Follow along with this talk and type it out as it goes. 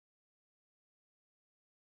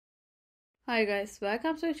Hi guys,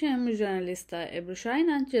 welcome to channel Journalista. Ebru S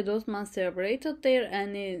and Cedi Osman celebrated their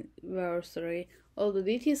anniversary. All the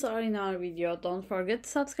details are in our video. Don't forget to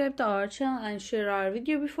subscribe to our channel and share our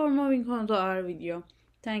video before moving on to our video.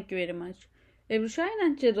 Thank you very much. Ebru S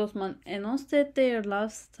and Cedi Osman announced that their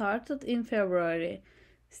love started in February.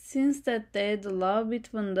 Since that day, the love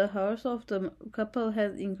between the hearts of the couple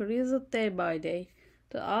has increased day by day.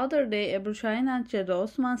 The other day, Ebru S and Cedi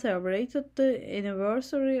Osman celebrated the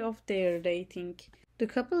anniversary of their dating. The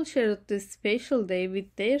couple shared this special day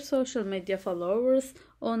with their social media followers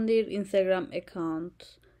on their Instagram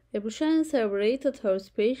account. Ebru S celebrated her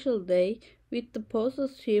special day with the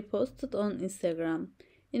posts she posted on Instagram.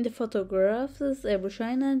 In the photographs, Ebru S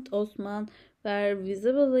and Osman were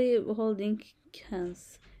visibly holding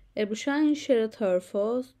hands. Ebru S shared her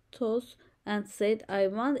photos and said, "I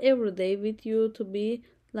want every day with you to be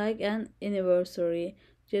like an anniversary."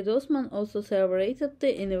 Cedi Osman also celebrated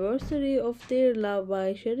the anniversary of their love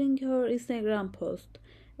by sharing her Instagram post.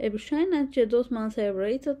 Ebru S and Cedi Osman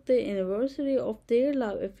celebrated the anniversary of their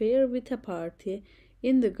love affair with a party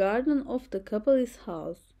in the garden of the couple's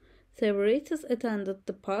house. Celebrities attended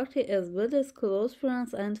the party as well as close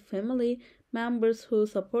friends and family members who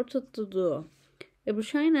supported the duo. Ebru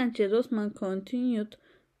S and Cedi Osman continued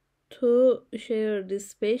to share these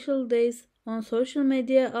special days on social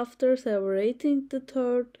media after celebrating the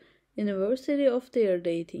third anniversary of their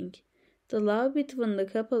dating. The love between the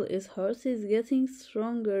couple is getting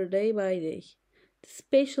stronger day by day. The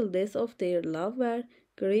special days of their love were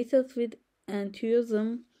greeted with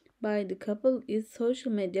enthusiasm by the couple's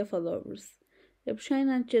social media followers. Ebru S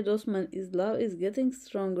and Cedi Osman's love is getting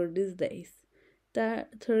stronger these days.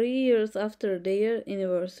 3 years after their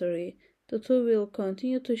anniversary, the two will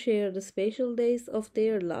continue to share the special days of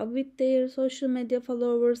their love with their social media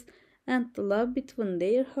followers, and the love between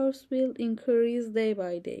their hearts will increase day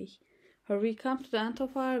by day. Here we come to the end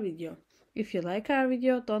of our video. If you like our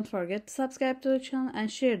video, don't forget to subscribe to the channel and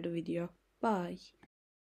share the video. Bye.